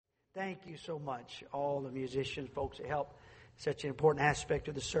Thank you so much, all the musicians, folks that help such an important aspect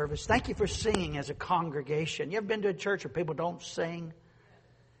of the service. Thank you for singing as a congregation. You ever been to a church where people don't sing?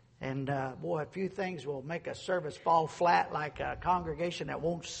 And boy, a few things will make a service fall flat, like a congregation that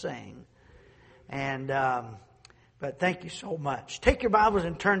won't sing. And but thank you so much. Take your Bibles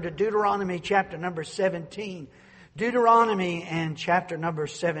and turn to Deuteronomy chapter number 17. Deuteronomy and chapter number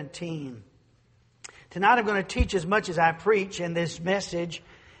 17. Tonight I'm going to teach as much as I preach in this message.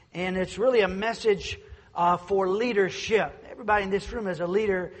 And it's really a message for leadership. Everybody in this room is a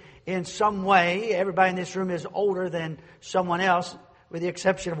leader in some way. Everybody in this room is older than someone else, with the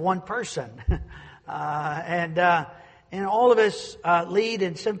exception of one person. And all of us lead,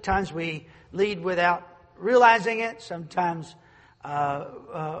 and sometimes we lead without realizing it. Sometimes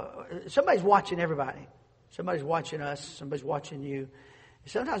somebody's watching everybody. Somebody's watching us. Somebody's watching you.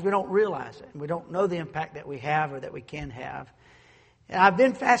 Sometimes we don't realize it, and we don't know the impact that we have or that we can have. And I've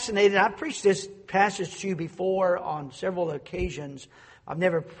been fascinated. I've preached this passage to you before on several occasions. I've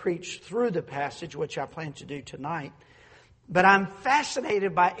never preached through the passage, which I plan to do tonight. But I'm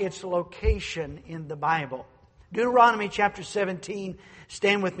fascinated by its location in the Bible. Deuteronomy chapter 17.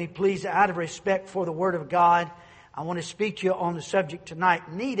 Stand with me, please, out of respect for the Word of God. I want to speak to you on the subject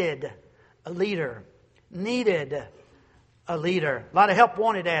tonight. Needed a leader. Needed a leader. A lot of help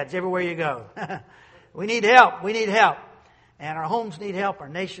wanted ads everywhere you go. We need help. We need help. And our homes need help. Our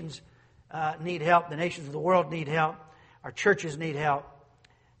nations need help. The nations of the world need help. Our churches need help.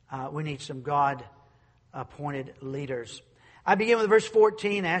 We need some God-appointed leaders. I begin with verse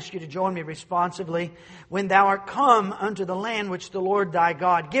 14. I ask you to join me responsively. When thou art come unto the land which the Lord thy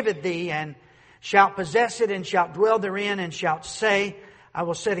God giveth thee, and shalt possess it, and shalt dwell therein, and shalt say, I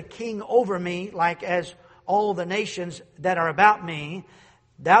will set a king over me, like as all the nations that are about me.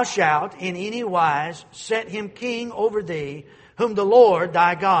 Thou shalt in any wise set him king over thee, whom the Lord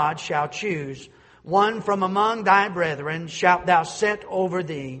thy God shall choose. One from among thy brethren shalt thou set over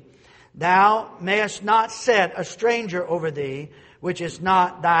thee. Thou mayest not set a stranger over thee, which is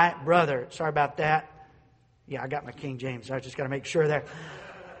not thy brother. Sorry about that. Yeah, I got my King James. I just got to make sure there.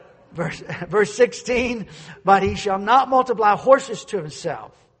 Verse 16, but he shall not multiply horses to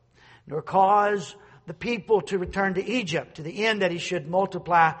himself, nor cause the people to return to Egypt, to the end that he should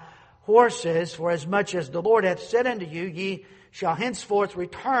multiply horses. For as much as the Lord hath said unto you, ye shall henceforth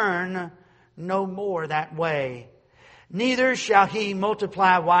return no more that way. Neither shall he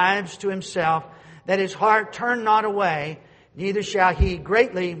multiply wives to himself, that his heart turn not away. Neither shall he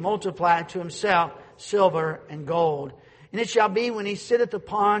greatly multiply to himself silver and gold. And it shall be, when he sitteth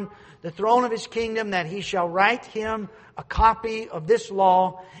upon the throne of his kingdom, that he shall write him a copy of this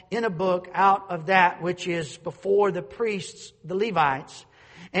law in a book out of that which is before the priests, the Levites.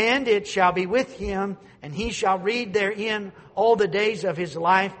 And it shall be with him, and he shall read therein all the days of his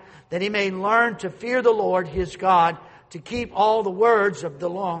life, that he may learn to fear the Lord his God, to keep all the words of the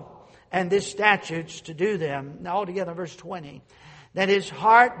law and this statutes to do them. Now altogether, verse 20. That his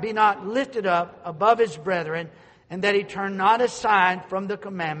heart be not lifted up above his brethren, and that he turn not aside from the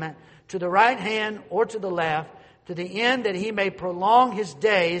commandment to the right hand or to the left, to the end that he may prolong his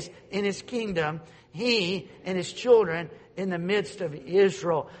days in his kingdom, he and his children in the midst of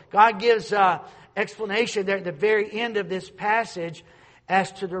Israel. God gives explanation there at the very end of this passage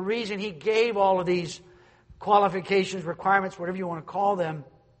as to the reason he gave all of these qualifications, requirements, whatever you want to call them.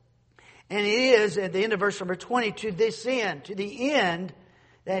 And it is at the end of verse number 20, to this end, to the end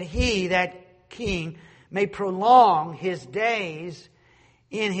that he, that king, may prolong his days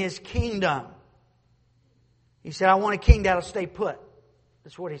in his kingdom. He said, I want a king that'll stay put.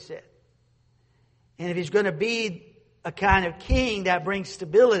 That's what he said. And if he's going to be a kind of king that brings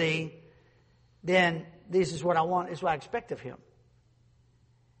stability, then this is what I want. This is what I expect of him.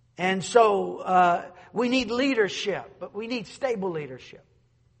 And so we need leadership, but we need stable leadership.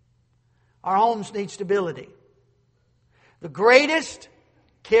 Our homes need stability. The greatest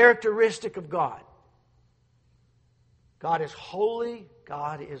characteristic of God. God is holy.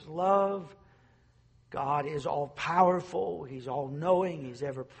 God is love. God is all-powerful. He's all-knowing. He's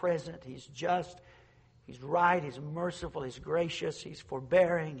ever-present. He's just. He's right. He's merciful. He's gracious. He's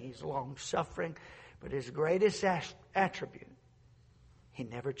forbearing. He's long-suffering. But his greatest attribute, he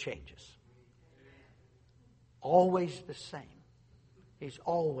never changes. Always the same. He's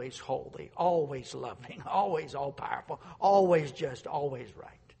always holy, always loving, always all-powerful, always just, always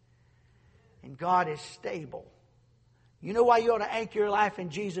right. And God is stable. You know why you ought to anchor your life in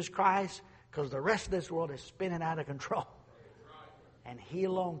Jesus Christ? Because the rest of this world is spinning out of control. And He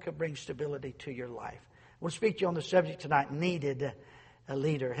alone can bring stability to your life. We'll speak to you on the subject tonight, needed a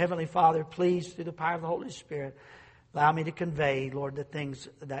leader. Heavenly Father, please, through the power of the Holy Spirit, Allow me to convey, Lord, the things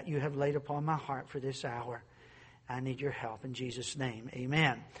that you have laid upon my heart for this hour. I need your help in Jesus' name.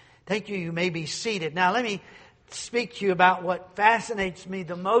 Amen. Thank you. You may be seated. Now let me speak to you about what fascinates me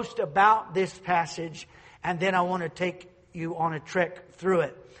the most about this passage, and then I want to take you on a trek through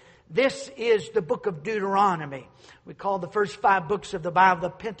it. This is the book of Deuteronomy. We call the first 5 books of the Bible the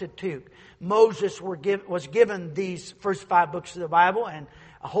Pentateuch. Moses was given these first 5 books of the Bible, and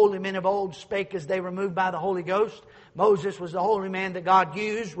holy men of old spake as they were moved by the Holy Ghost. Moses was the holy man that God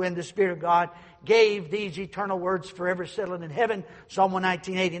used when the Spirit of God gave these eternal words forever settled in heaven. Psalm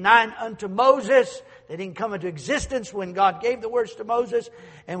 119:89, unto Moses. They didn't come into existence when God gave the words to Moses.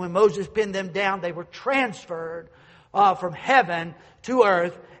 And when Moses pinned them down, they were transferred from heaven to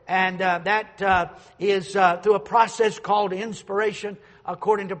earth. And that is through a process called inspiration,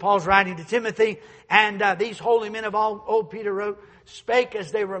 according to Paul's writing to Timothy. And these holy men of old, Peter wrote, spake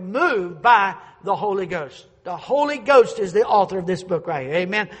as they were moved by the Holy Ghost. The Holy Ghost is the author of this book right here.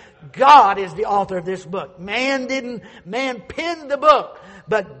 Amen. God is the author of this book. Man penned the book,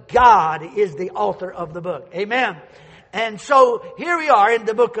 but God is the author of the book. Amen. And so here we are in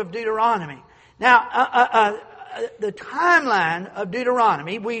the book of Deuteronomy. Now, the timeline of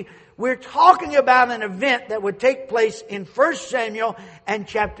Deuteronomy, we're talking about an event that would take place in 1 Samuel and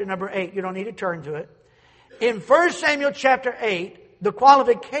chapter number 8. You don't need to turn to it. In 1 Samuel chapter 8, the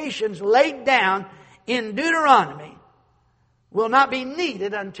qualifications laid down in Deuteronomy will not be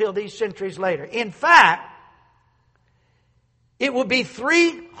needed until these centuries later. In fact, it will be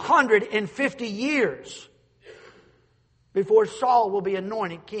 350 years before Saul will be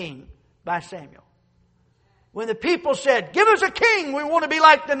anointed king by Samuel. When the people said, give us a king, we want to be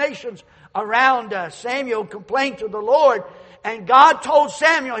like the nations around us, Samuel complained to the Lord, and God told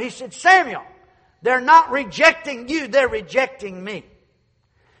Samuel, He said, Samuel, they're not rejecting you, they're rejecting me.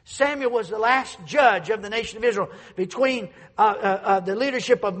 Samuel was the last judge of the nation of Israel between the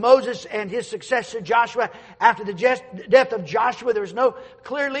leadership of Moses and his successor Joshua. After the death of Joshua, there was no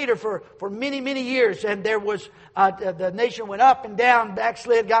clear leader for many, many years. And there was the nation went up and down,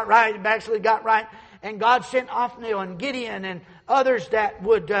 backslid, got right, and backslid, got right. And God sent Othniel and Gideon and others that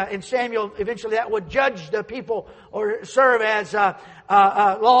would, and Samuel eventually that would judge the people or serve as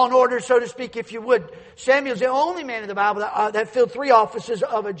law and order, so to speak, if you would. Samuel's the only man in the Bible that filled 3 offices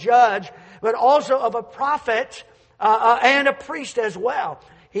of a judge, but also of a prophet and a priest as well.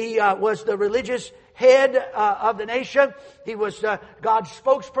 He was the religious head of the nation. He was God's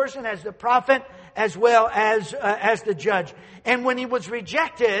spokesperson as the prophet as well as the judge. And when he was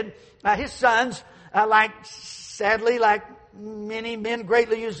rejected, his sons, sadly, like many men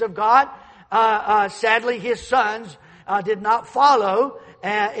greatly used of God, sadly his sons did not follow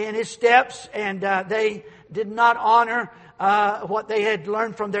in his steps, and they did not honor what they had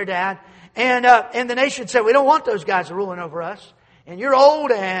learned from their dad. And the nation said, we don't want those guys ruling over us. And you're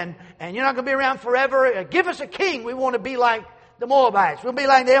old and you're not going to be around forever. Give us a king. We want to be like the Moabites. We'll be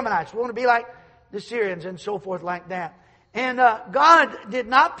like the Ammonites. We want to be like the Syrians and so forth like that. And God did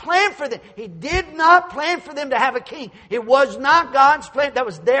not plan for them. He did not plan for them to have a king. It was not God's plan. That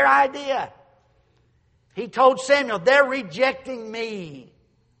was their idea. He told Samuel, they're rejecting me.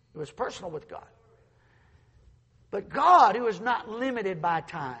 It was personal with God. But God, who is not limited by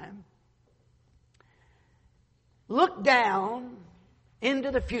time, looked down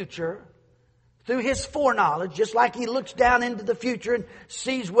into the future through His foreknowledge, just like He looks down into the future and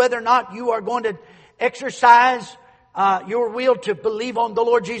sees whether or not you are going to exercise your will to believe on the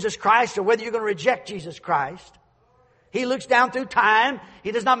Lord Jesus Christ or whether you're going to reject Jesus Christ. He looks down through time.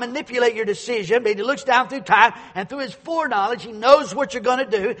 He does not manipulate your decision, but He looks down through time, and through His foreknowledge, He knows what you're going to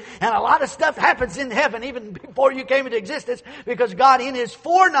do. And a lot of stuff happens in heaven even before you came into existence, because God in His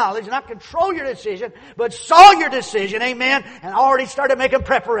foreknowledge not control your decision, but saw your decision, amen, and already started making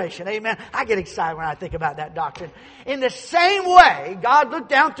preparation, amen. I get excited when I think about that doctrine. In the same way, God looked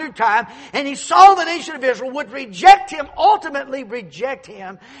down through time, and He saw the nation of Israel would reject Him, ultimately reject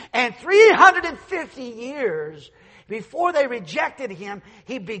Him, and 350 years before they rejected Him,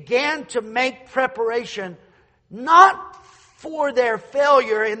 He began to make preparation, not for their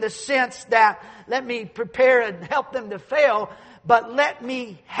failure in the sense that let me prepare and help them to fail, but let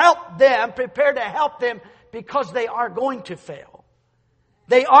me help them, prepare to help them because they are going to fail.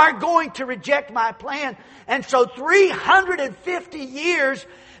 They are going to reject my plan. And so 350 years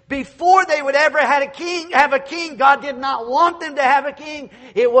Before they would ever have a king, God did not want them to have a king.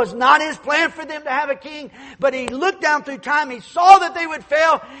 It was not His plan for them to have a king. But He looked down through time. He saw that they would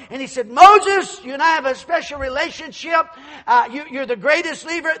fail. And He said, Moses, you and I have a special relationship. You're the greatest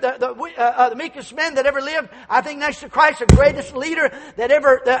leader, the meekest man that ever lived. I think next to Christ, the greatest leader that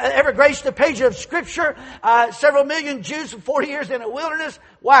ever graced the page of Scripture. Several million Jews for 40 years in a wilderness.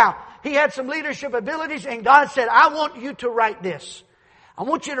 Wow. He had some leadership abilities. And God said, I want you to write this. I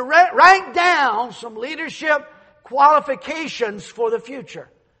want you to write down some leadership qualifications for the future.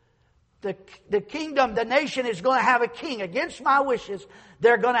 The kingdom, the nation is going to have a king. Against my wishes,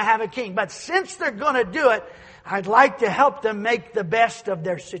 they're going to have a king. But since they're going to do it, I'd like to help them make the best of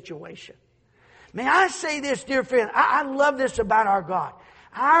their situation. May I say this, dear friend? I love this about our God.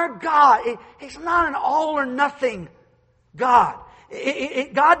 Our God, He's not an all or nothing God.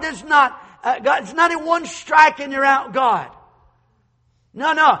 God does not, God's not a one strike and you're out God.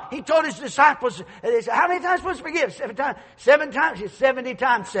 No. He told His disciples, they said, how many times supposed to forgive? 7 times? 7 times? It's 70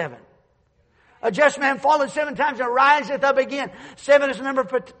 times 7. A just man falleth 7 times and riseth up again. 7 is the number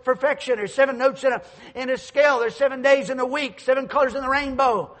of perfection. There's 7 notes in a scale. There's 7 days in a week. 7 colors in the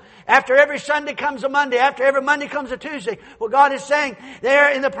rainbow. After every Sunday comes a Monday. After every Monday comes a Tuesday. What God is saying there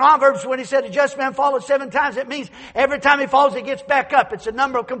in the Proverbs when He said a just man falleth 7 times, it means every time he falls, he gets back up. It's a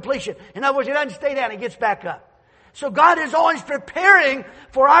number of completion. In other words, he doesn't stay down, he gets back up. So God is always preparing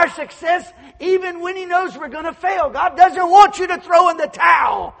for our success even when He knows we're going to fail. God doesn't want you to throw in the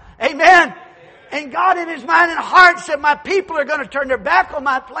towel. Amen? And God in His mind and heart said, my people are going to turn their back on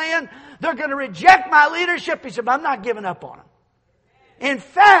my plan. They're going to reject my leadership. He said, but I'm not giving up on them. In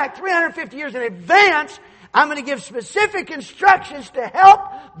fact, 350 years in advance, I'm going to give specific instructions to help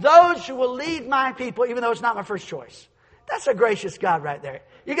those who will lead my people, even though it's not my first choice. That's a gracious God right there.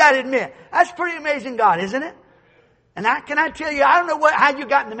 You got to admit, that's pretty amazing God, isn't it? And can I tell you, I don't know how you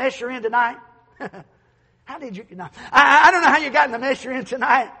got in the mess you're in tonight. How did you? No, I don't know how you got in the mess you're in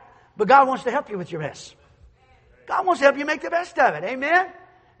tonight, but God wants to help you with your mess. God wants to help you make the best of it. Amen?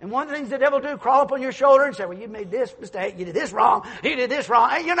 And one of the things the devil do, crawl up on your shoulder and say, well, you made this mistake, you did this wrong, you did this wrong.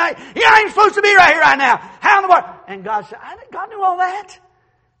 Hey, you're not even supposed to be right here right now. How in the world? And God said, God knew all that.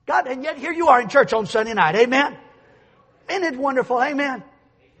 God, and yet here you are in church on Sunday night. Amen? Isn't it wonderful? Amen?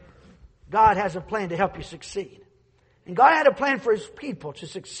 God has a plan to help you succeed. And God had a plan for His people to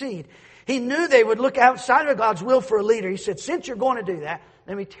succeed. He knew they would look outside of God's will for a leader. He said, since you're going to do that,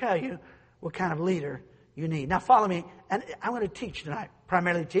 let me tell you what kind of leader you need. Now follow me. And I'm going to teach tonight.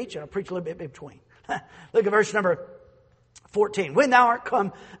 Primarily teach, and I'll preach a little bit between. Look at verse number 14. When thou art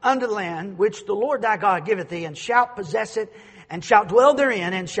come unto the land which the Lord thy God giveth thee, and shalt possess it, and shalt dwell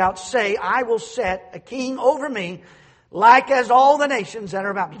therein, and shalt say, I will set a king over me, like as all the nations that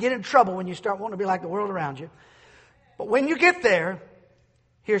are about me. You get in trouble when you start wanting to be like the world around you. But when you get there,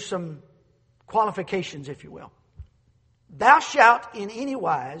 here's some qualifications, if you will. Thou shalt in any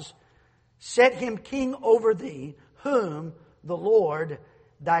wise set him king over thee, whom the Lord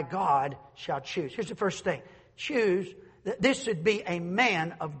thy God shall choose. Here's the first thing. Choose. This should be a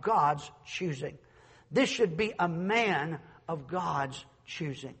man of God's choosing. This should be a man of God's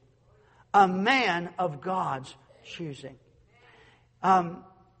choosing. A man of God's choosing.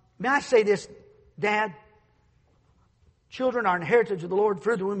 May I say this, Dad? Children are an heritage of the Lord.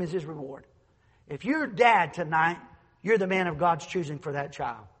 Fruit of the womb is His reward. If you're dad tonight, you're the man of God's choosing for that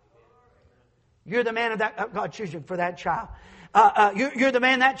child. You're the man of God choosing for that child. You're the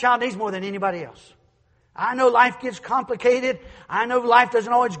man that child needs more than anybody else. I know life gets complicated. I know life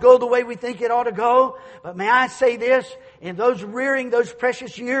doesn't always go the way we think it ought to go. But may I say this, in those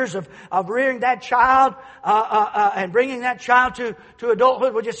precious years of rearing that child, and bringing that child to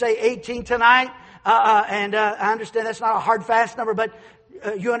adulthood, we'll just say 18 tonight, and I understand that's not a hard, fast number, but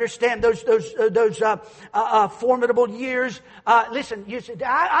you understand those formidable years. Listen, you said,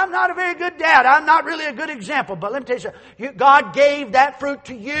 I'm not a very good dad. I'm not really a good example. But let me tell you something. God gave that fruit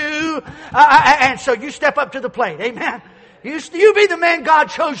to you, and so you step up to the plate. Amen. You be the man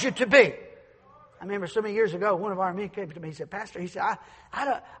God chose you to be. I remember so many years ago, one of our men came to me. He said, Pastor, he said,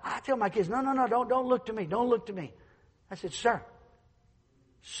 I tell my kids, no, don't look to me. Don't look to me. I said, Sir,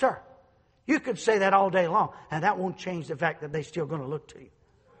 you could say that all day long, and that won't change the fact that they're still going to look to you.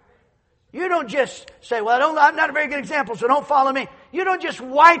 You don't just say, well, I'm not a very good example, so don't follow me. You don't just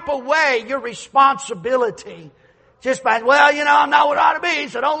wipe away your responsibility just by, I'm not what I ought to be,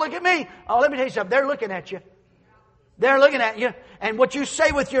 so don't look at me. Oh, let me tell you something. They're looking at you. They're looking at you. And what you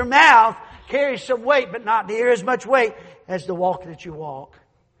say with your mouth carries some weight, but not near as much weight as the walk that you walk.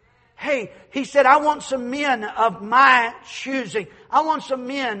 Hey, he said, I want some men of my choosing. I want some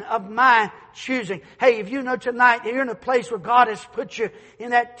men of my choosing. Hey, if you know tonight you're in a place where God has put you in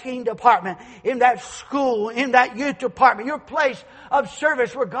that teen department, in that school, in that youth department, your place of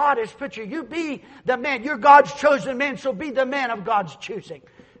service where God has put you, you be the man. You're God's chosen man, so be the man of God's choosing.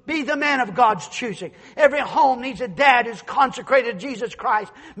 Be the man of God's choosing. Every home needs a dad who's consecrated to Jesus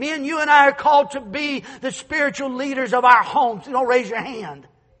Christ. Me and you and I are called to be the spiritual leaders of our homes. Don't raise your hand.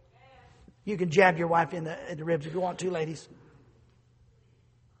 You can jab your wife in the ribs if you want to, ladies.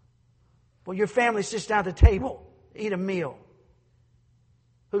 Well, your family sits down at the table, eat a meal.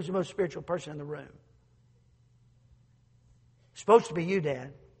 Who's the most spiritual person in the room? It's supposed to be you,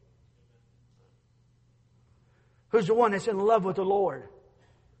 Dad. Who's the one that's in love with the Lord?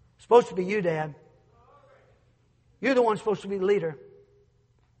 It's supposed to be you, Dad. You're the one supposed to be the leader.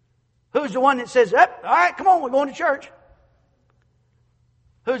 Who's the one that says, all right, come on, we're going to church?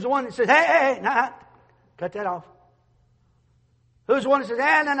 Who's the one that says, hey, nah, cut that off? Who's the one that says, no,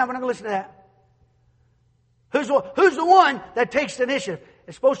 we're not going to listen to that? Who's the one that takes the initiative?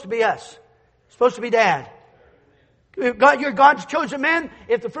 It's supposed to be us. It's supposed to be Dad. God, you're God's chosen man.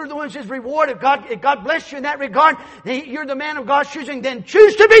 If the fruit of the womb is His reward, if God bless you in that regard, you're the man of God's choosing, then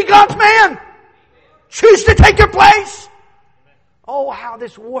choose to be God's man. Choose to take your place. Oh, how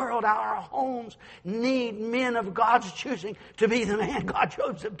this world, our homes need men of God's choosing to be the man God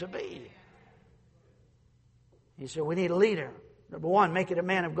chose them to be. He said, we need a leader. Number one, make it a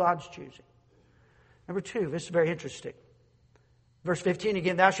man of God's choosing. Number two, this is very interesting. Verse 15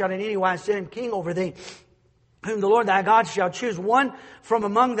 again, thou shalt in any wise set him king over thee, whom the Lord thy God shall choose. One from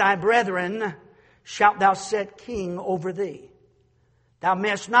among thy brethren shalt thou set king over thee. Thou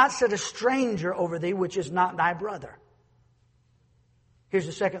mayest not set a stranger over thee, which is not thy brother. Here's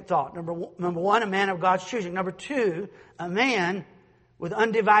the second thought. Number one, a man of God's choosing. Number two, a man with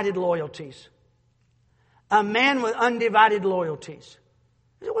undivided loyalties. A man with undivided loyalties.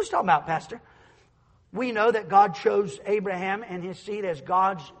 What's he talking about, Pastor? We know that God chose Abraham and his seed as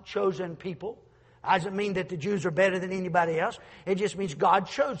God's chosen people. Doesn't mean that the Jews are better than anybody else. It just means God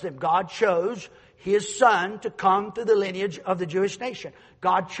chose them. God chose His Son to come through the lineage of the Jewish nation.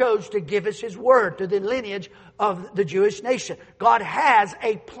 God chose to give us His Word to the lineage of the Jewish nation. God has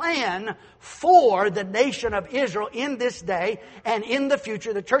a plan for the nation of Israel in this day and in the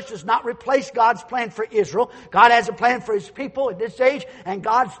future. The church does not replace God's plan for Israel. God has a plan for His people at this age, and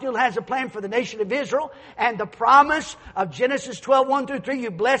God still has a plan for the nation of Israel. And the promise of Genesis 12:1-3, you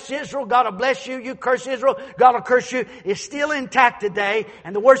bless Israel, God will bless you. You curse Israel, God will curse you, is still intact today.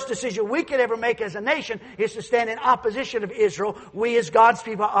 And the worst decision we could ever make as a nation is to stand in opposition of Israel. We as God's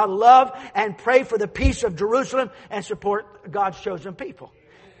people ought to love and pray for the peace of Jerusalem and support God's chosen people.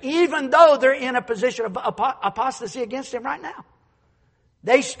 Even though they're in a position of apostasy against Him right now.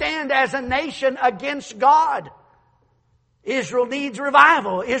 They stand as a nation against God. Israel needs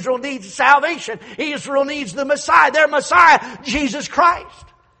revival. Israel needs salvation. Israel needs the Messiah. Their Messiah, Jesus Christ.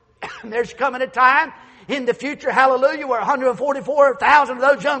 There's coming a time in the future, hallelujah, where 144,000 of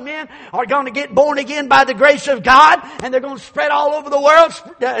those young men are going to get born again by the grace of God, and they're going to spread all over the world,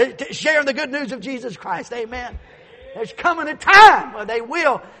 sharing the good news of Jesus Christ. Amen. There's coming a time where they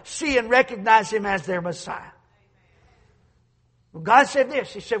will see and recognize Him as their Messiah. Well, God said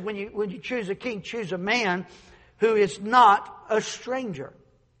this. He said, when you choose a king, choose a man who is not a stranger.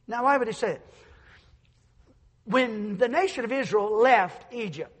 Now, why would He say it? When the nation of Israel left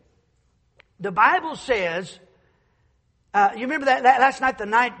Egypt, the Bible says, you remember that last night,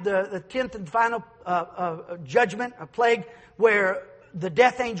 the 10th and final judgment, a plague, where the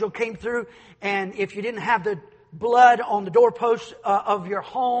death angel came through, and if you didn't have the blood on the doorposts of your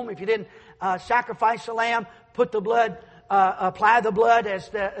home, if you didn't sacrifice a lamb, put the blood, apply the blood as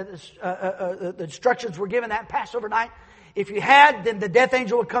the instructions were given that Passover night. If you had, then the death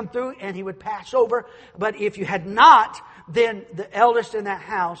angel would come through and he would pass over. But if you had not, then the eldest in that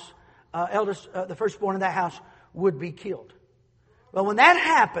house, the firstborn in that house would be killed. Well, when that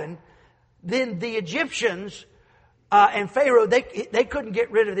happened, then the Egyptians and Pharaoh, they couldn't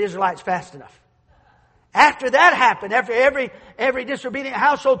get rid of the Israelites fast enough. After that happened, after every disobedient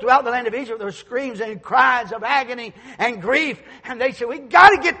household throughout the land of Egypt, there were screams and cries of agony and grief. And they said, we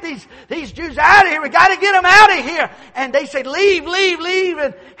got to get these Jews out of here. We got to get them out of here. And they said, leave.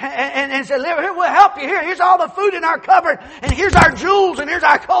 And said, here, we'll help you. Here's all the food in our cupboard. And here's our jewels. And here's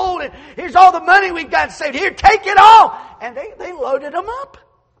our gold. And here's all the money we've got saved. Here, take it all. And they loaded them up.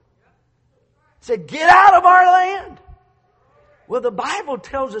 Said, get out of our land. Well, the Bible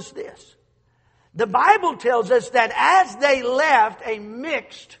tells us this. The Bible tells us that as they left, a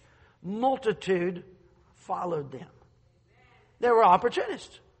mixed multitude followed them. There were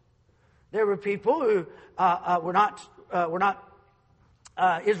opportunists. There were people who were not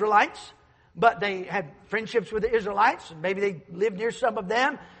Israelites, but they had friendships with the Israelites, and maybe they lived near some of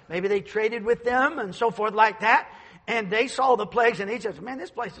them. Maybe they traded with them and so forth like that. And they saw the plagues in Egypt. Man,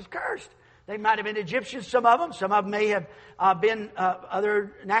 this place is cursed. They might have been Egyptians, some of them. Some of them may have been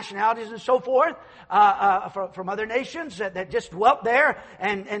other nationalities and so forth from other nations that just dwelt there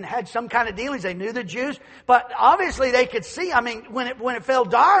and had some kind of dealings. They knew the Jews. But obviously they could see, I mean, when it fell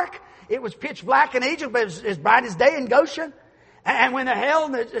dark, it was pitch black in Egypt, but it was as bright as day in Goshen. And when the hail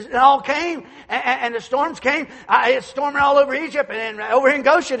and it all came, and the storms came, it's storming all over Egypt, and over in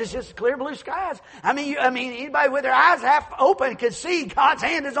Goshen, it's just clear blue skies. I mean, anybody with their eyes half open could see God's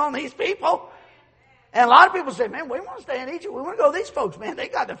hand is on these people. And a lot of people say, man, we want to stay in Egypt. We want to go to these folks, man. They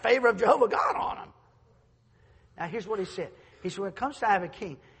got the favor of Jehovah God on them. Now, here's what he said. He said, when it comes to have a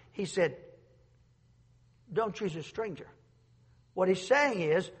king, he said, don't choose a stranger. What he's saying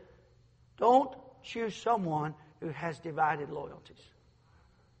is, don't choose someone who has divided loyalties.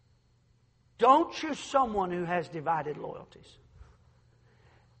 Don't choose someone who has divided loyalties.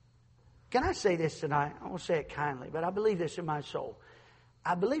 Can I say this tonight? I won't say it kindly, but I believe this in my soul.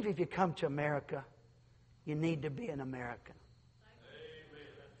 I believe if you come to America, you need to be an American.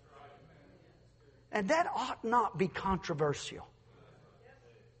 And that ought not be controversial.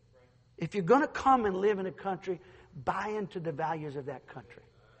 If you're going to come and live in a country, buy into the values of that country.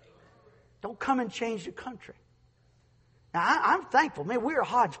 Don't come and change the country. Now, I'm thankful. Man, we're a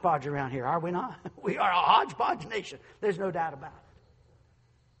hodgepodge around here, are we not? We are a hodgepodge nation. There's no doubt about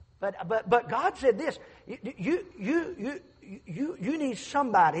it. But God said this: you need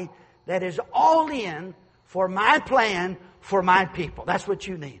somebody that is all in for my plan for my people. That's what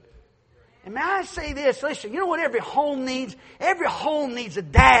you need. And may I say this? Listen, you know what every home needs? Every home needs a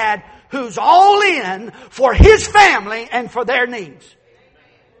dad who's all in for his family and for their needs.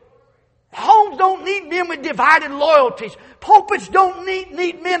 Homes don't need men with divided loyalties. Pulpits don't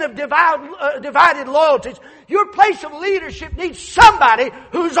need men of divided loyalties. Your place of leadership needs somebody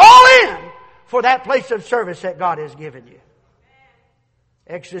who's all in for that place of service that God has given you.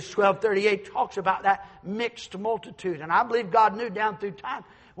 Exodus 12:38 talks about that mixed multitude. And I believe God knew down through time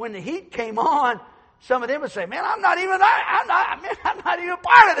when the heat came on, some of them would say, man, I'm not even a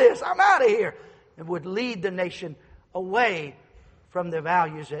part of this. I'm out of here. And would lead the nation away from the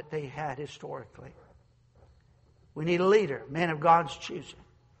values that they had historically. We need a leader, man of God's choosing.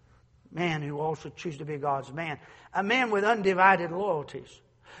 Man who also chooses to be God's man. A man with undivided loyalties.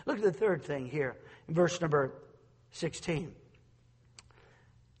 Look at the third thing here in verse number 16.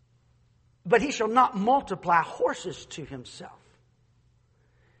 But he shall not multiply horses to himself.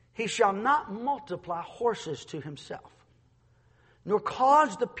 He shall not multiply horses to himself, nor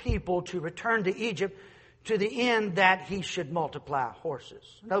cause the people to return to Egypt to the end that he should multiply horses.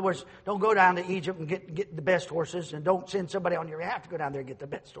 In other words, don't go down to Egypt and get the best horses, and don't send somebody on your behalf to go down there and get the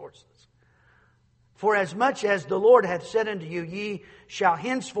best horses. For as much as the Lord hath said unto you, ye shall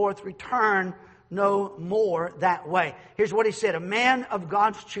henceforth return no more that way. Here's what he said: a man of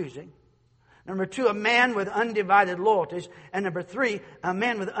God's choosing. Number 2, a man with undivided loyalties. And number 3, a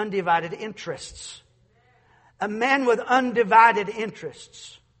man with undivided interests. A man with undivided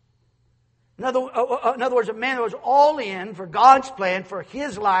interests. In other words, a man who was all in for God's plan, for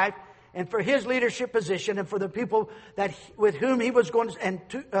his life, and for his leadership position, and for the people with whom he was going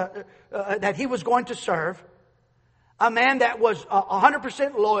to, that he was going to serve. A man that was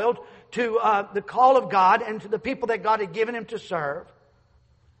 100% loyal to the call of God and to the people that God had given him to serve.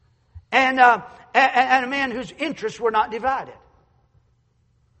 And a man whose interests were not divided.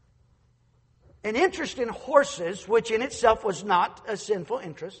 An interest in horses, which in itself was not a sinful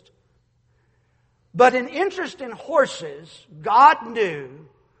interest. But an interest in horses, God knew,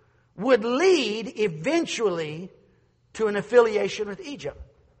 would lead eventually to an affiliation with Egypt.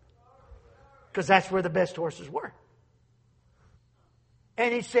 Because that's where the best horses were.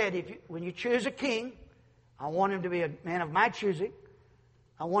 And he said, when you choose a king, I want him to be a man of my choosing.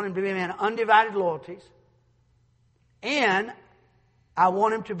 I want him to be a man of undivided loyalties. And I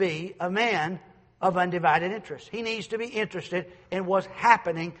want him to be a man of undivided interest. He needs to be interested in what's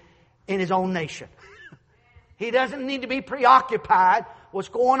happening in his own nation. He doesn't need to be preoccupied what's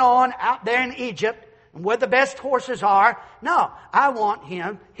going on out there in Egypt and where the best horses are. No, I want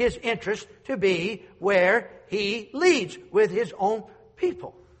his interest to be where he leads, with his own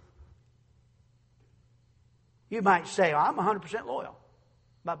people. You might say, I'm 100% loyal,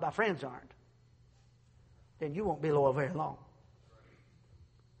 but my friends aren't. Then you won't be loyal very long.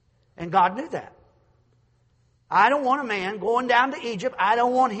 And God knew that. I don't want a man going down to Egypt. I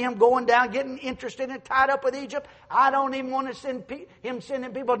don't want him going down, getting interested and tied up with Egypt. I don't even want to send him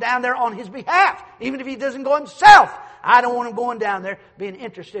sending people down there on his behalf, even if he doesn't go himself. I don't want him going down there being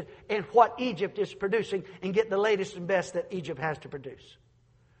interested in what Egypt is producing and get the latest and best that Egypt has to produce.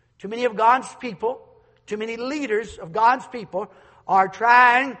 Too many of God's people, too many leaders of God's people are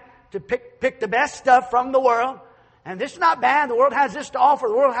trying to pick the best stuff from the world. And this is not bad. The world has this to offer.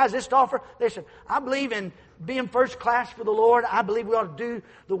 The world has this to offer. Listen, I believe in being first class for the Lord. I believe we ought to do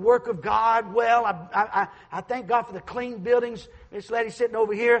the work of God well. I thank God for the clean buildings. This lady sitting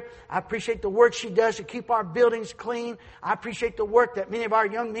over here, I appreciate the work she does to keep our buildings clean. I appreciate the work that many of our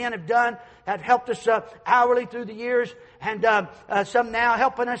young men have done, have helped us hourly through the years, and some now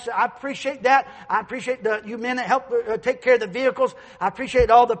helping us. I appreciate that. I appreciate you men that help take care of the vehicles. I appreciate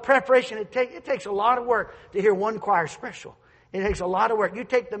all the preparation. It takes a lot of work to hear one choir special. It takes a lot of work. You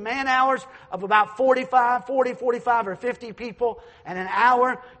take the man hours of about 40, 45, or 50 people, and an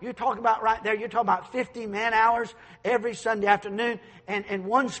hour, you're talking about right there, you're talking about 50 man hours every Sunday afternoon. And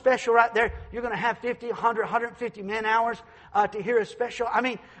one special right there, you're going to have 50, 100, 150 man hours to hear a special. I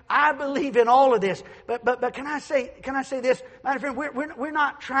mean, I believe in all of this. But can I say this? My friend, we're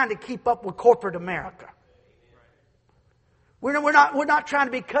not trying to keep up with corporate America. We're not trying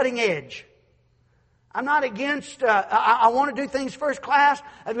to be cutting edge. I'm not against, I want to do things first class.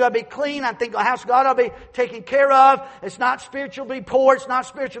 I've got to be clean. I think the house of God ought to be taken care of. It's not spiritual to be poor. It's not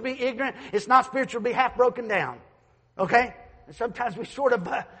spiritual to be ignorant. It's not spiritual to be half broken down. Okay? And sometimes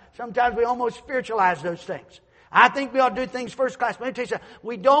sometimes we almost spiritualize those things. I think we ought to do things first class. But let me tell you something.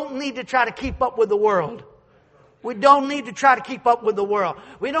 We don't need to try to keep up with the world. We don't need to try to keep up with the world.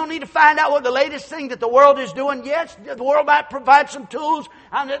 We don't need to find out what the latest thing that the world is doing. Yes, the world might provide some tools.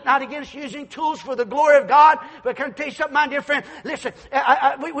 I'm not against using tools for the glory of God. But can I tell you something, my dear friend? Listen,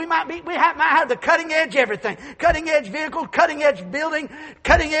 we might have the cutting edge everything. Cutting edge vehicle, cutting edge building,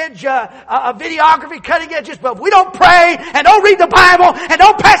 cutting edge videography, cutting edges. But if we don't pray and don't read the Bible and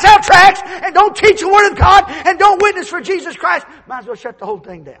don't pass out tracts and don't teach the Word of God and don't witness for Jesus Christ, might as well shut the whole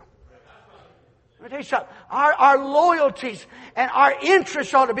thing down. Let me tell you something. Our loyalties and our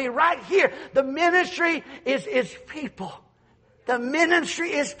interests ought to be right here. The ministry is people. The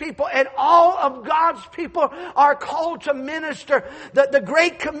ministry is people, and all of God's people are called to minister. The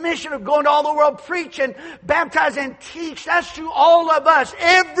Great Commission of going to all the world, preach and baptize and teach, that's to all of us,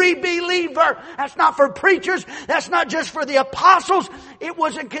 every believer. That's not for preachers. That's not just for the apostles. It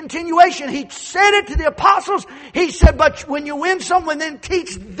was a continuation. He said it to the apostles. He said, but when you win someone, then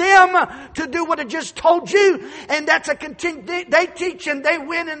teach them to do what I just told you. And that's a they teach and they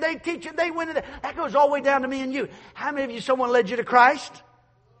win and they teach and they win. And that goes all the way down to me and you. How many of you, someone led you to Christ?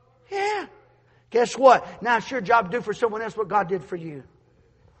 Yeah. Guess what? Now it's your job to do for someone else what God did for you.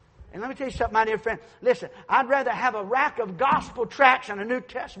 And let me tell you something, my dear friend. Listen, I'd rather have a rack of gospel tracts and a New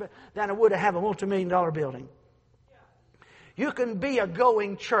Testament than I would have a multi-million-dollar building. You can be a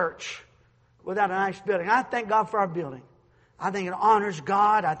going church without a nice building. I thank God for our building. I think it honors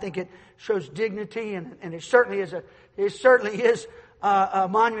God. I think it shows dignity, and it certainly is a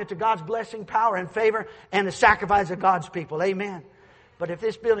monument to God's blessing, power, and favor, and the sacrifice of God's people. Amen. But if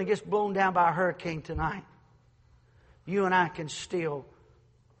this building gets blown down by a hurricane tonight, you and I can still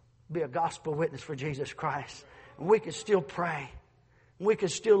be a gospel witness for Jesus Christ. And we can still pray. And we can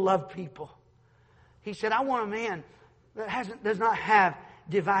still love people. He said, I want a man that does not have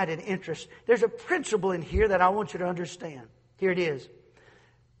divided interest. There's a principle in here that I want you to understand. Here it is.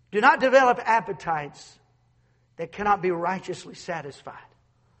 Do not develop appetites that cannot be righteously satisfied.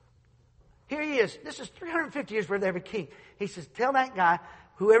 Here he is. This is 350 years worth of every king. He says, tell that guy,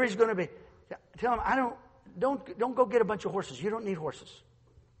 whoever he's going to be, tell him, don't go get a bunch of horses. You don't need horses.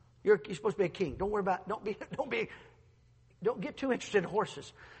 You're supposed to be a king. Don't worry about, don't get too interested in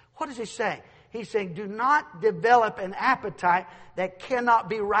horses. What does he say? He's saying, do not develop an appetite that cannot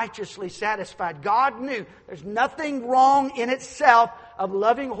be righteously satisfied. God knew there's nothing wrong in itself of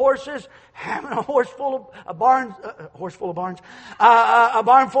loving horses, having a barn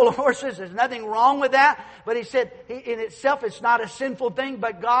full of horses. There's nothing wrong with that. But he said, in itself, it's not a sinful thing.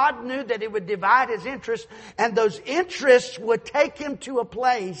 But God knew that it would divide his interests, and those interests would take him to a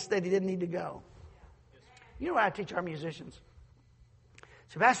place that he didn't need to go. You know what I teach our musicians?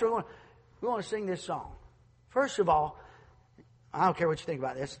 So, Pastor, we want to sing this song. First of all, I don't care what you think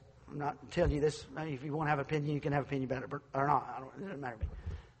about this. I'm not telling you this. If you want to have an opinion, you can have an opinion about it or not. It doesn't matter to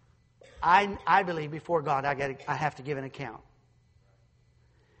me. I believe before God, I have to give an account.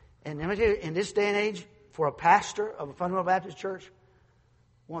 And let me tell you, in this day and age, for a pastor of a Fundamental Baptist church,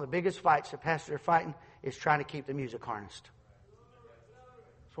 one of the biggest fights that pastors are fighting is trying to keep the music harnessed.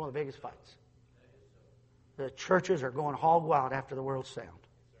 It's one of the biggest fights. the churches are going hog wild after the world sound.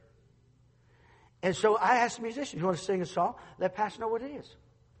 And so I asked the musicians, you want to sing a song? Let Pastor know what it is.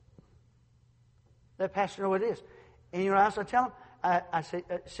 Let Pastor know what it is. And you know what else I tell them? I say,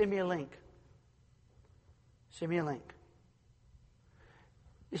 send me a link. Send me a link.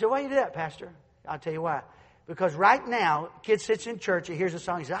 You say, why you do that, Pastor? I'll tell you why. Because right now, a kid sits in church, he hears a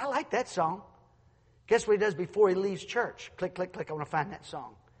song, he says, I like that song. Guess what he does before he leaves church? Click, click, click, I want to find that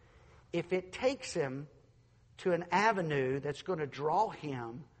song. If it takes him to an avenue that's going to draw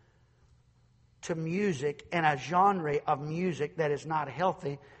him to music and a genre of music that is not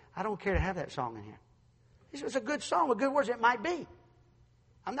healthy, I don't care to have that song in here. It's a good song with good words. It might be.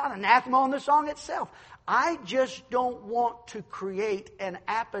 I'm not anathema on the song itself. I just don't want to create an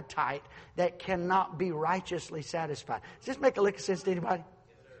appetite that cannot be righteously satisfied. Does this make a lick of sense to anybody?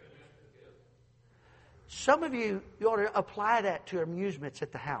 Some of you ought to apply that to amusements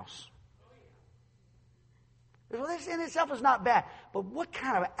at the house. Well, this in itself is not bad. But what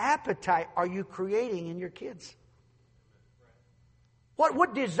kind of appetite are you creating in your kids?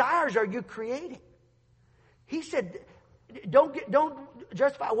 What desires are you creating? He said, don't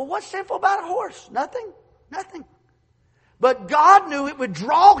justify. Well, what's sinful about a horse? Nothing. But God knew it would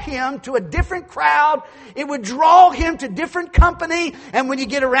draw him to a different crowd. It would draw him to different company. And when you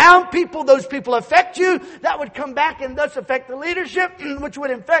get around people, those people affect you. That would come back and thus affect the leadership, which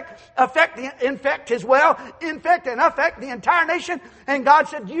would infect the entire nation. And God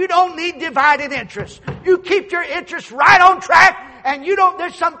said, you don't need divided interests. You keep your interests right on track. And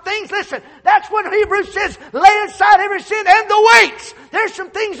there's some things, listen, that's what Hebrews says, lay aside every sin and the weights. There's some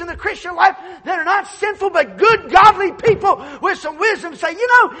things in the Christian life that are not sinful, but good, godly people with some wisdom say,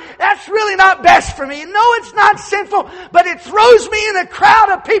 that's really not best for me. No, it's not sinful, but it throws me in a crowd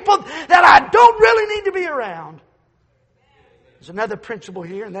of people that I don't really need to be around. There's another principle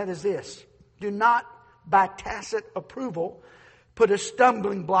here, and that is this. Do not, by tacit approval, put a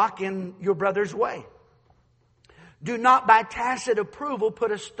stumbling block in your brother's way. Do not by tacit approval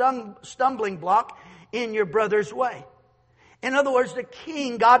put a stumbling block in your brother's way. In other words, the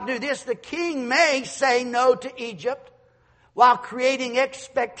king, God knew this, the king may say no to Egypt while creating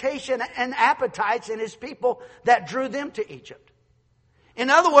expectation and appetites in his people that drew them to Egypt. In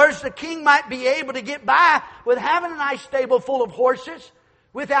other words, the king might be able to get by with having a nice stable full of horses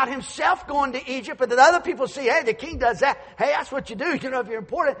without himself going to Egypt, but that other people see, hey, the king does that. Hey, that's what you do. If you're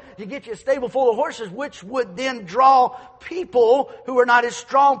important, you get you a stable full of horses, which would then draw people who are not as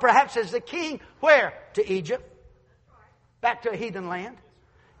strong, perhaps, as the king. Where? To Egypt. Back to a heathen land.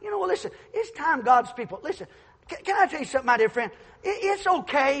 Well, listen, it's time God's people. Listen, can I tell you something, my dear friend? It's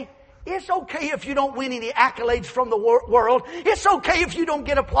okay. It's okay if you don't win any accolades from the world. It's okay if you don't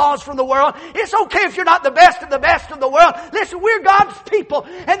get applause from the world. It's okay if you're not the best of the world. Listen, we're God's people.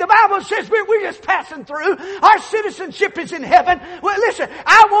 And the Bible says we're just passing through. Our citizenship is in heaven. Well, listen,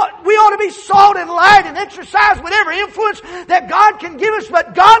 we ought to be salt and light and exercise whatever influence that God can give us.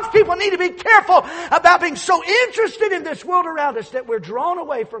 But God's people need to be careful about being so interested in this world around us that we're drawn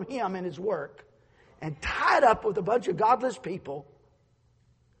away from Him and His work and tied up with a bunch of godless people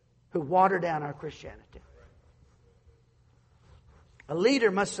who water down our Christianity. A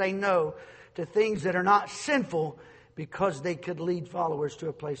leader must say no to things that are not sinful because they could lead followers to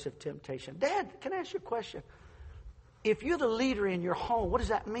a place of temptation. Dad, can I ask you a question? If you're the leader in your home, what does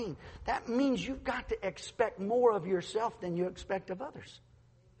that mean? That means you've got to expect more of yourself than you expect of others.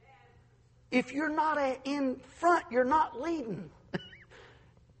 If you're not in front, you're not leading.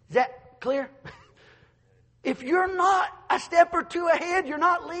 Is that clear? If you're not a step or two ahead, you're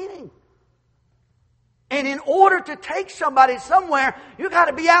not leading. And in order to take somebody somewhere, you got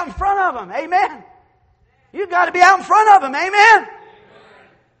to be out in front of them. Amen. You got to be out in front of them. Amen.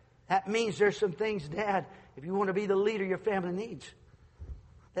 That means there's some things, Dad, if you want to be the leader your family needs,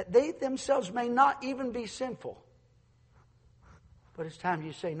 that they themselves may not even be sinful. But it's time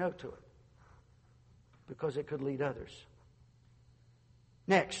you say no to it, because it could lead others.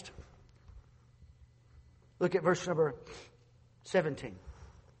 Next. Look at verse number 17.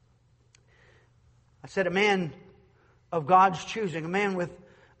 I said a man of God's choosing, a man with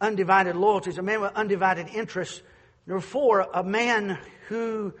undivided loyalties, a man with undivided interests. Number 4, a man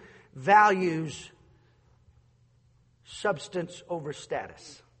who values substance over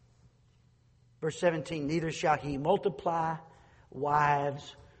status. Verse 17, neither shall he multiply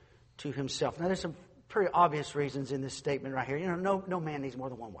wives to himself. Now there's some pretty obvious reasons in this statement right here. No man needs more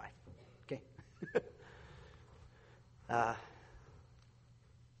than one wife. Okay?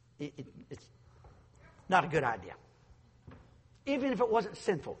 It's not a good idea. Even if it wasn't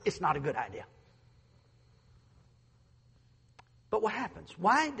sinful, it's not a good idea. But what happens?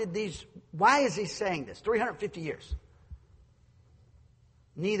 Why is he saying this? 350 years.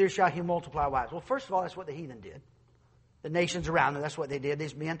 Neither shall he multiply wives. Well, first of all, that's what the heathen did. The nations around them, that's what they did.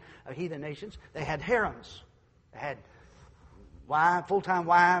 These men of heathen nations, they had harems. They had full-time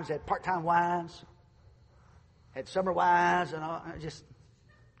wives, they had part-time wives, had summer wives, and all,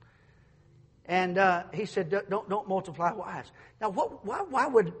 And he said, "Don't multiply wives." Now,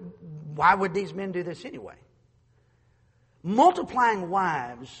 why would these men do this anyway? Multiplying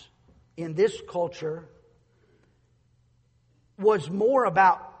wives in this culture was more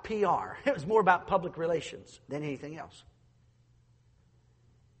about PR. It was more about public relations than anything else.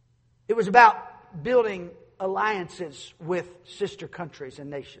 It was about building alliances with sister countries and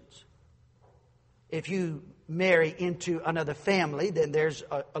nations. If you marry into another family, then there's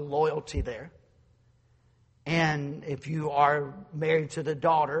a loyalty there. And if you are married to the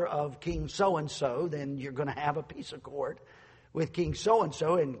daughter of King so-and-so, then you're going to have a peace accord with King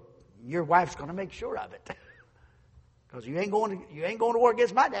so-and-so, and your wife's going to make sure of it. Because you ain't going to war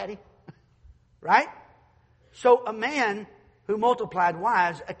against my daddy. Right? So a man who multiplied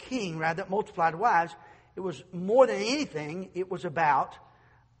wives, a king rather, multiplied wives, it was more than anything, it was about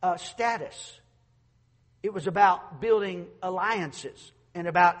status. It was about building alliances and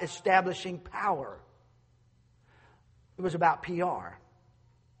about establishing power. It was about PR.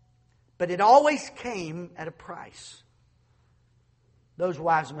 But it always came at a price. Those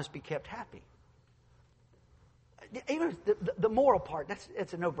wives must be kept happy. Even the moral part,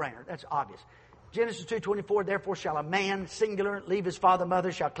 that's a no-brainer. That's obvious. Genesis 2:24, therefore shall a man, singular, leave his father and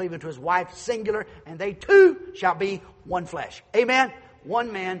mother, shall cleave unto his wife, singular, and they two shall be one flesh. Amen?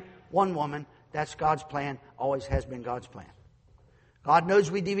 One man, one woman. That's God's plan. Always has been God's plan. God knows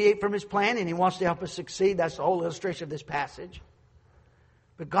we deviate from His plan, and He wants to help us succeed. That's the whole illustration of this passage.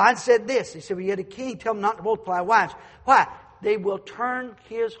 But God said this. He said, well, you had a king, tell him not to multiply wives. Why? They will turn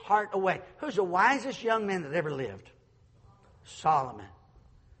his heart away. Who's the wisest young man that ever lived? Solomon.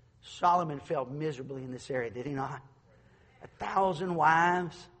 Solomon failed miserably in this area, did he not? 1,000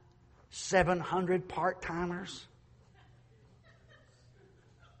 wives, 700 part-timers.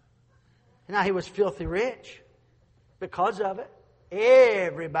 Now he was filthy rich because of it.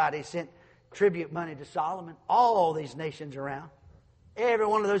 Everybody sent tribute money to Solomon. All these nations around. Every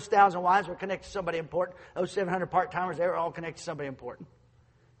one of those 1,000 wives were connected to somebody important. Those 700 part-timers, they were all connected to somebody important.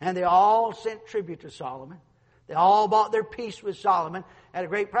 And they all sent tribute to Solomon. They all bought their peace with Solomon at a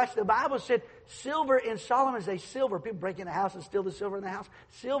great price. The Bible said silver in Solomon's day, silver, people break into the house and steal the silver in the house.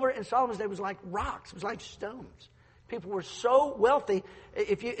 Silver in Solomon's day was like rocks. It was like stones. People were so wealthy.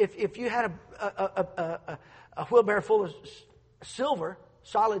 If you had a wheelbarrow full of silver,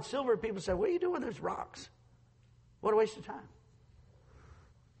 solid silver, people said, what are you doing with those rocks? What a waste of time.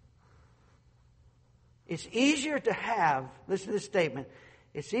 It's easier to have, listen to this statement,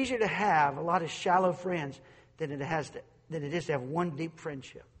 it's easier to have a lot of shallow friends than it is to have one deep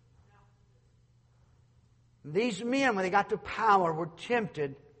friendship. These men, when they got to power, were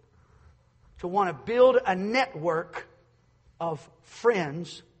tempted to want to build a network of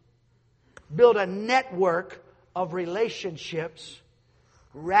friends, build a network of relationships,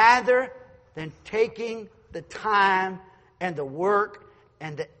 rather than taking the time and the work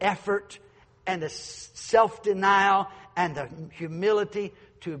and the effort and the self-denial and the humility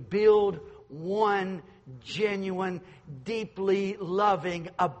to build one genuine, deeply loving,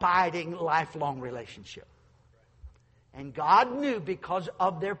 abiding, lifelong relationship. And God knew because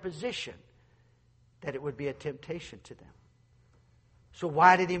of their position that it would be a temptation to them. So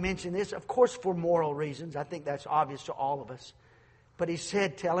why did He mention this? Of course, for moral reasons. I think that's obvious to all of us. But He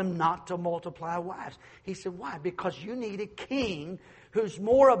said, tell him not to multiply wives. He said, why? Because you need a king who's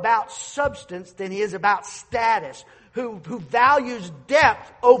more about substance than he is about status, who values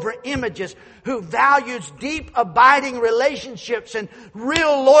depth over images, who values deep abiding relationships and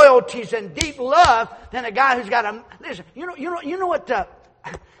real loyalties and deep love than a guy who's got a... Listen, you know what...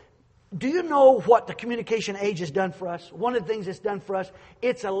 do you know what the communication age has done for us? One of the things it's done for us,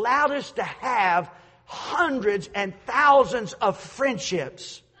 it's allowed us to have hundreds and thousands of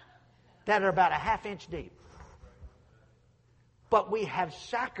friendships that are about a half-inch deep. But we have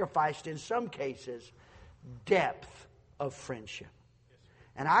sacrificed, in some cases, depth of friendship.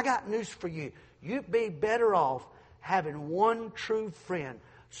 And I got news for you. You'd be better off having one true friend,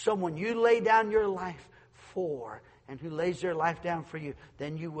 someone you lay down your life for, and who lays their life down for you,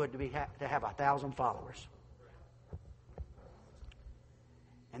 than you would to have 1,000 followers.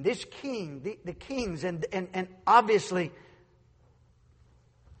 And this king, the kings, and obviously,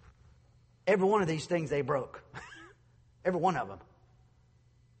 every one of these things they broke. Every one of them.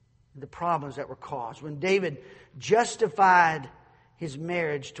 The problems that were caused. When David justified his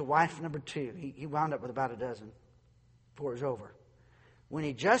marriage to wife number 2. He wound up with about a dozen before it was over. When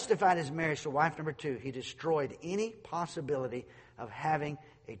he justified his marriage to wife number 2, he destroyed any possibility of having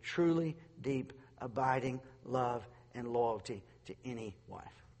a truly deep, abiding love and loyalty to any wife.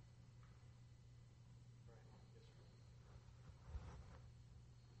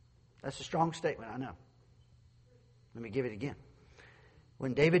 That's a strong statement, I know. Let me give it again.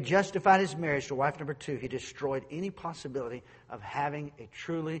 When David justified his marriage to wife number 2, he destroyed any possibility of having a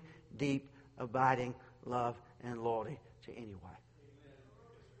truly deep, abiding love and loyalty to any wife.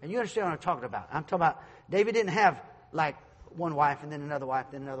 And you understand what I'm talking about. I'm talking about David didn't have like one wife and then another wife,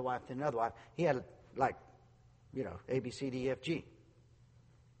 then another wife, then another wife. He had like, A, B, C, D, E, F, G.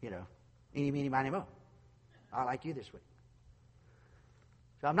 Eeny, meeny, miny, mo. I like you this week.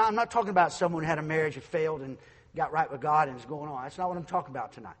 So I'm not talking about someone who had a marriage that failed and got right with God and is going on. That's not what I'm talking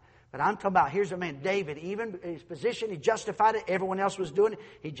about tonight. But I'm talking about, here's a man, David, even his position, he justified it. Everyone else was doing it.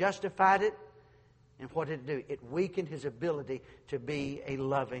 He justified it. And what did it do? It weakened his ability to be a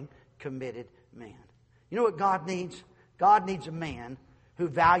loving, committed man. You know what God needs? God needs a man who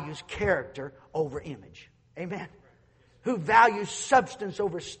values character over image. Amen? Who values substance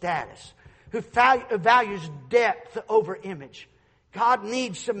over status. Who values depth over image. God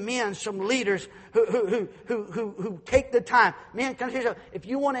needs some men, some leaders who take the time. Men, come here. If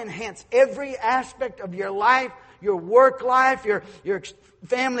you want to enhance every aspect of your life, your work life, your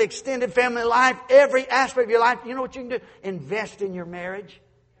family, extended family life, every aspect of your life, you know what you can do? Invest in your marriage.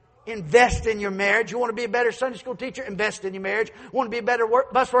 Invest in your marriage. You want to be a better Sunday school teacher? Invest in your marriage. Want to be a better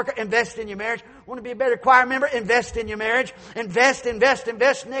bus worker? Invest in your marriage. Want to be a better choir member? Invest in your marriage. Invest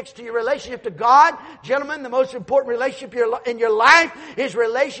next to your relationship to God. Gentlemen, the most important relationship in your life is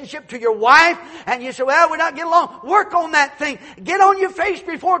relationship to your wife. And you say, well, we're not getting along. Work on that thing. Get on your face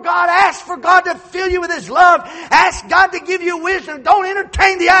before God. Ask for God to fill you with His love. Ask God to give you wisdom. Don't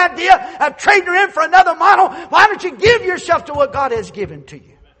entertain the idea of trading her in for another model. Why don't you give yourself to what God has given to you?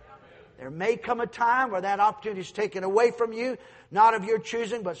 There may come a time where that opportunity is taken away from you, not of your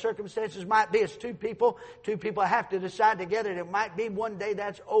choosing, but circumstances might be. It's two people have to decide together. And it might be one day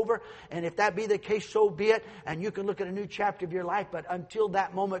that's over. And if that be the case, so be it. And you can look at a new chapter of your life. But until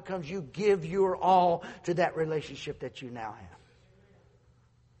that moment comes, you give your all to that relationship that you now have.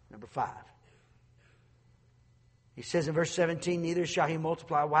 Number 5. He says in verse 17, neither shall he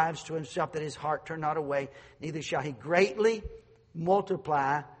multiply wives to himself, that his heart turn not away. Neither shall he greatly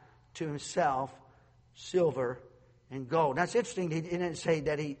multiply to himself silver and gold. Now it's interesting, he didn't say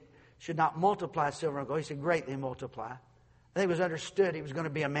that he should not multiply silver and gold. He said greatly multiply. I think it was understood he was going to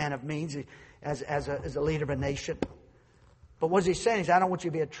be a man of means as a leader of a nation. But what he's saying is, I don't want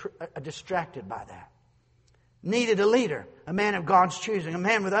you to be distracted by that. Needed a leader, a man of God's choosing, a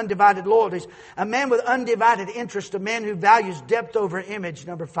man with undivided loyalties, a man with undivided interest, a man who values depth over image.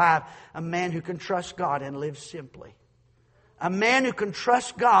 Number 5, a man who can trust God and live simply. A man who can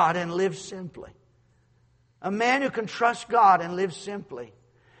trust God and live simply. A man who can trust God and live simply.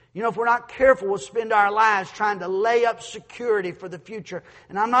 You know, if we're not careful, we'll spend our lives trying to lay up security for the future.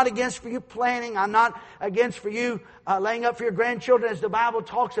 And I'm not against for you planning. I'm not against for you laying up for your grandchildren, as the Bible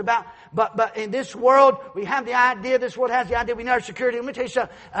talks about. But in this world, we have the idea, this world has the idea we need our security. Let me tell you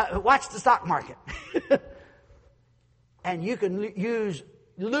something. Watch the stock market. And you can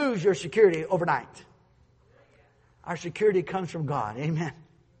lose your security overnight. Our security comes from God. Amen.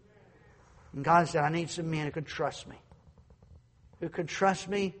 And God said, I need some men who can trust me. Who can trust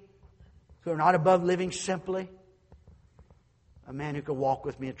me. Who are not above living simply. A man who can walk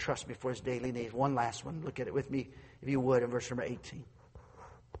with me and trust me for his daily needs. One last one. Look at it with me, if you would, in verse number 18.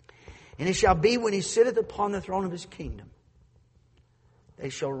 And it shall be when he sitteth upon the throne of his kingdom, they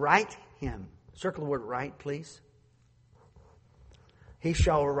shall write him. Circle the word write, please. He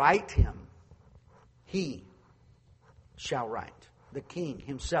shall write him. He shall write. The king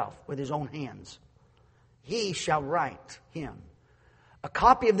himself with his own hands. He shall write him a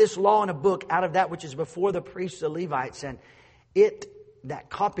copy of this law in a book out of that which is before the priests, the Levites. And that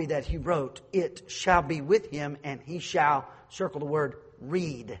copy that he wrote, it shall be with him, and he shall, circle the word,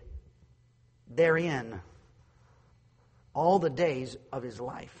 read therein all the days of his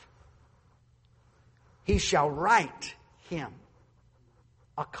life. He shall write him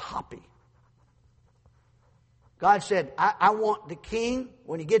a copy. God said, I want the king,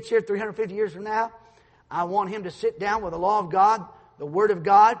 when he gets here 350 years from now, I want him to sit down with the law of God, the Word of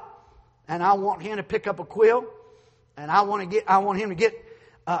God, and I want him to pick up a quill, and I want him to get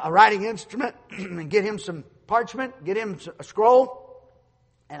a writing instrument, and get him some parchment, get him a scroll,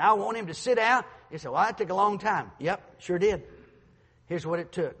 and I want him to sit down. He said, well, that took a long time. Yep, sure did. Here's what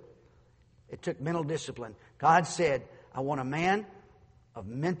it took. It took mental discipline. God said, I want a man of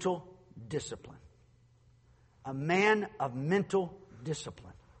mental discipline. A man of mental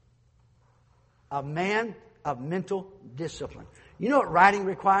discipline. A man of mental discipline. You know what writing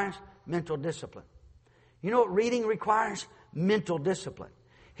requires? Mental discipline. You know what reading requires? Mental discipline.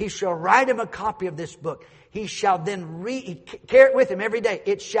 He shall write him a copy of this book. He shall then carry it with him every day.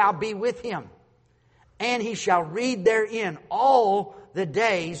 It shall be with him. And he shall read therein all the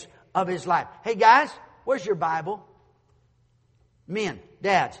days of his life. Hey guys, where's your Bible? Men,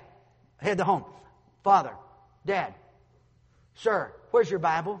 dads, head of the home. Father, dad, sir, where's your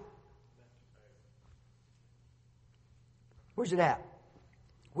Bible? Where's it at?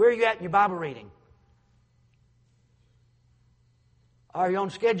 Where are you at in your Bible reading? Are you on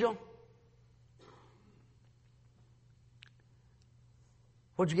schedule?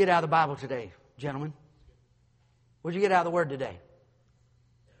 What'd you get out of the Bible today, gentlemen? What'd you get out of the Word today?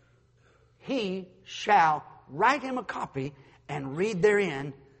 He shall write him a copy and read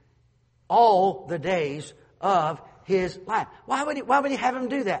therein all the days of his life. Why would he have him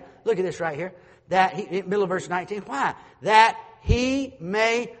do that? Look at this right here. Middle of verse 19. Why? That he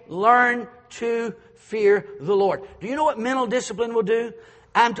may learn to fear the Lord. Do you know what mental discipline will do?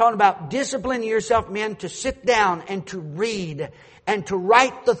 I'm talking about disciplining yourself, men, to sit down and to read and to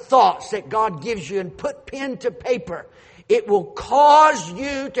write the thoughts that God gives you and put pen to paper. It will cause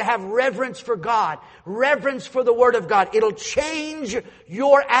you to have reverence for God, reverence for the Word of God. It'll change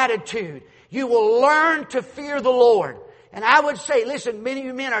your attitude. You will learn to fear the Lord. And I would say, listen, many of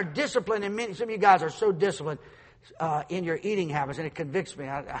you men are disciplined, and some of you guys are so disciplined in your eating habits, and it convicts me.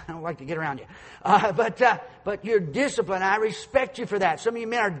 I don't like to get around you. But you're disciplined. I respect you for that. Some of you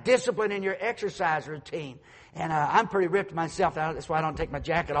men are disciplined in your exercise routine. And I'm pretty ripped myself. That's why I don't take my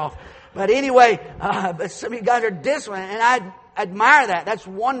jacket off. But anyway, but some of you guys are disciplined, and I admire that. That's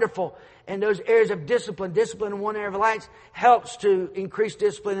wonderful. And those areas of discipline in one area of life helps to increase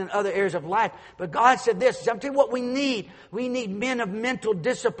discipline in other areas of life. But God said this, I'm telling you what we need. We need men of mental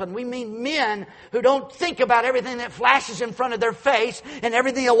discipline. We need men who don't think about everything that flashes in front of their face and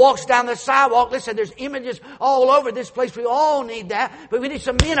everything that walks down the sidewalk. Listen, there's images all over this place. We all need that. But we need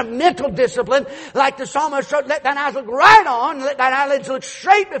some men of mental discipline. Like the psalmist wrote, let thine eyes look right on, let thine eyelids look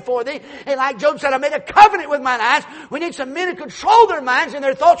straight before thee. And like Job said, I made a covenant with mine eyes. We need some men who control their minds and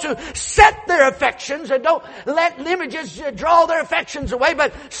their thoughts, who set their affections and don't let images draw their affections away,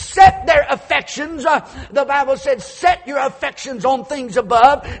 but set their affections. The Bible said, set your affections on things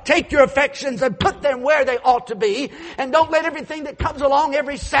above. Take your affections and put them where they ought to be. And don't let everything that comes along,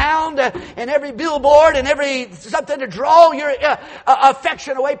 every sound and every billboard and every something to draw your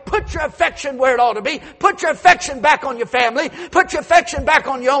affection away. Put your affection where it ought to be. Put your affection back on your family. Put your affection back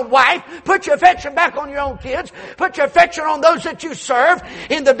on your own wife. Put your affection back on your own kids. Put your affection on those that you serve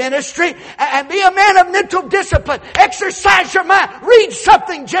in the ministry. And be a man of mental discipline. Exercise your mind. Read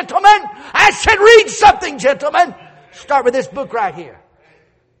something, gentlemen. I said read something, gentlemen. Start with this book right here.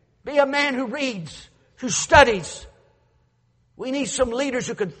 Be a man who reads, who studies. We need some leaders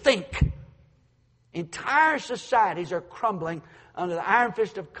who can think. Entire societies are crumbling under the iron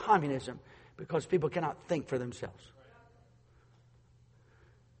fist of communism because people cannot think for themselves.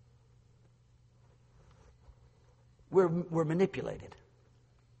 We're manipulated.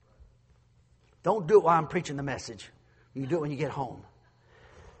 Don't do it while I'm preaching the message. You do it when you get home.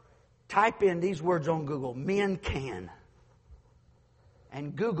 Type in these words on Google, men can.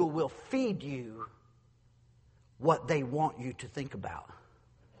 And Google will feed you what they want you to think about.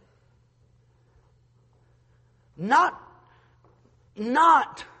 Not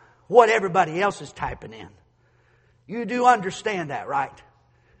what everybody else is typing in. You do understand that, right?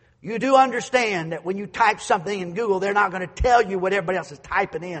 You do understand that when you type something in Google, they're not going to tell you what everybody else is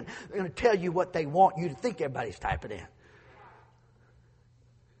typing in. They're going to tell you what they want you to think everybody's typing in.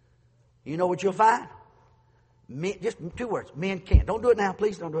 You know what you'll find? Just 2 words. Men can. Don't do it now,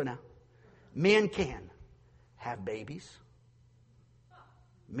 please. Don't do it now. Men can have babies.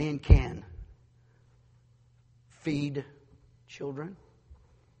 Men can feed children.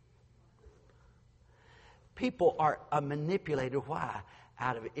 People are manipulated. Why?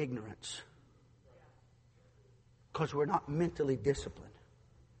 Out of ignorance. Because we're not mentally disciplined.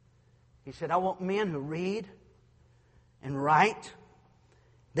 He said, I want men who read and write.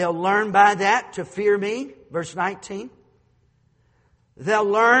 They'll learn by that to fear me. Verse 19. They'll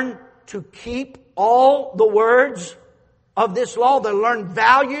learn to keep all the words of this law. They'll learn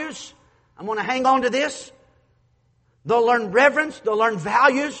values. I'm going to hang on to this. They'll learn reverence. They'll learn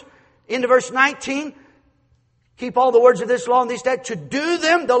values. Into verse 19. Keep all the words of this law and these statutes. To do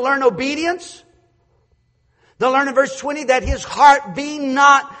them, they'll learn obedience. They'll learn in verse 20 that his heart be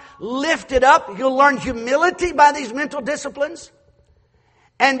not lifted up. You'll learn humility by these mental disciplines.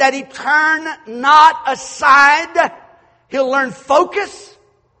 and that he turn not aside. He'll learn focus.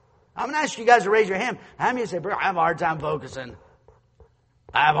 I'm going to ask you guys to raise your hand. How many of you say, bro, I have a hard time focusing.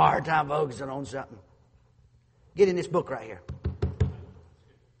 I have a hard time focusing on something. Get in this book right here.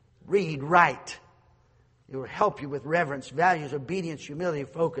 Read, write. It will help you with reverence, values, obedience, humility,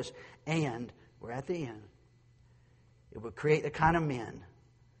 focus. And we're at the end. It will create the kind of men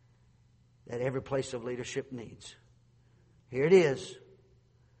that every place of leadership needs. Here it is.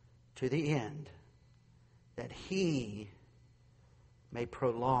 To the end that he may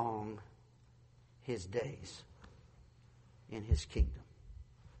prolong his days in his kingdom.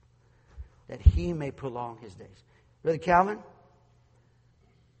 That he may prolong his days. Brother Calvin,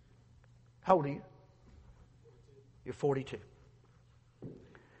 how old are you? You're 42.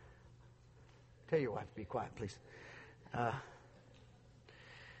 Tell your wife to be quiet, please.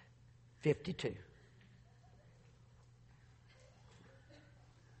 52.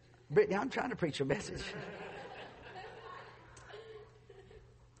 Brittany, I'm trying to preach a message.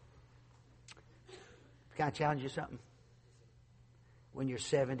 Can I challenge you something? When you're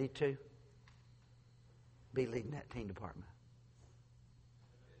 72, be leading that teen department.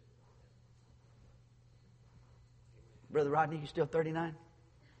 Brother Rodney, you still 39?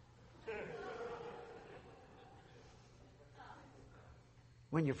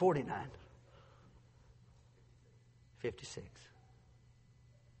 When you're 49, 56.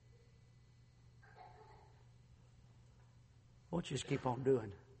 Won't you just keep on doing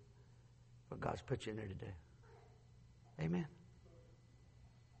what God's put you in there to do? Amen.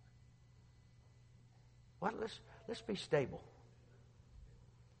 Well, let's be stable.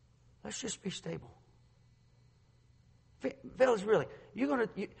 Let's just be stable. Fellas, really, you're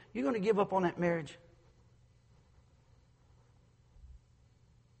gonna give up on that marriage?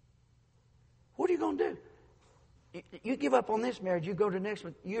 What are you gonna do? You give up on this marriage, you go to the next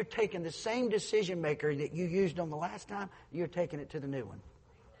one. You're taking the same decision maker that you used on the last time, you're taking it to the new one.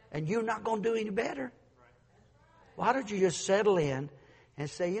 And you're not going to do any better. Why don't you just settle in and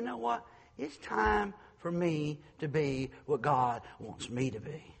say, you know what? It's time for me to be what God wants me to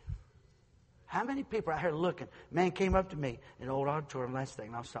be. How many people out here looking? Man came up to me in the old auditorium, last thing,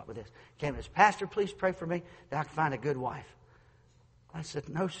 and I'll stop with this. Came and said, Pastor, please pray for me that I can find a good wife. I said,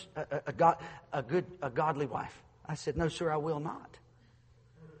 no, a godly wife. I said, no, sir, I will not.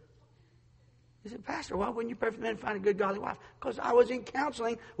 He said, Pastor, why wouldn't you pray for me to find a good godly wife? Because I was in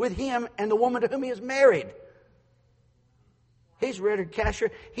counseling with him and the woman to whom he is married. He's a registered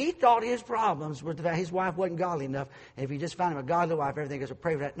cashier. He thought his problems were that his wife wasn't godly enough. And if you just find him a godly wife, everything goes to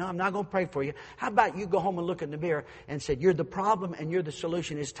pray for that. No, I'm not going to pray for you. How about you go home and look in the mirror and say, you're the problem and you're the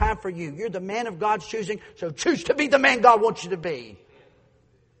solution. It's time for you. You're the man of God's choosing, so choose to be the man God wants you to be.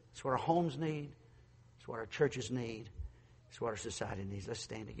 It's what our homes need. It's what our churches need. It's what our society needs. Let's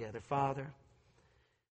stand together. Father,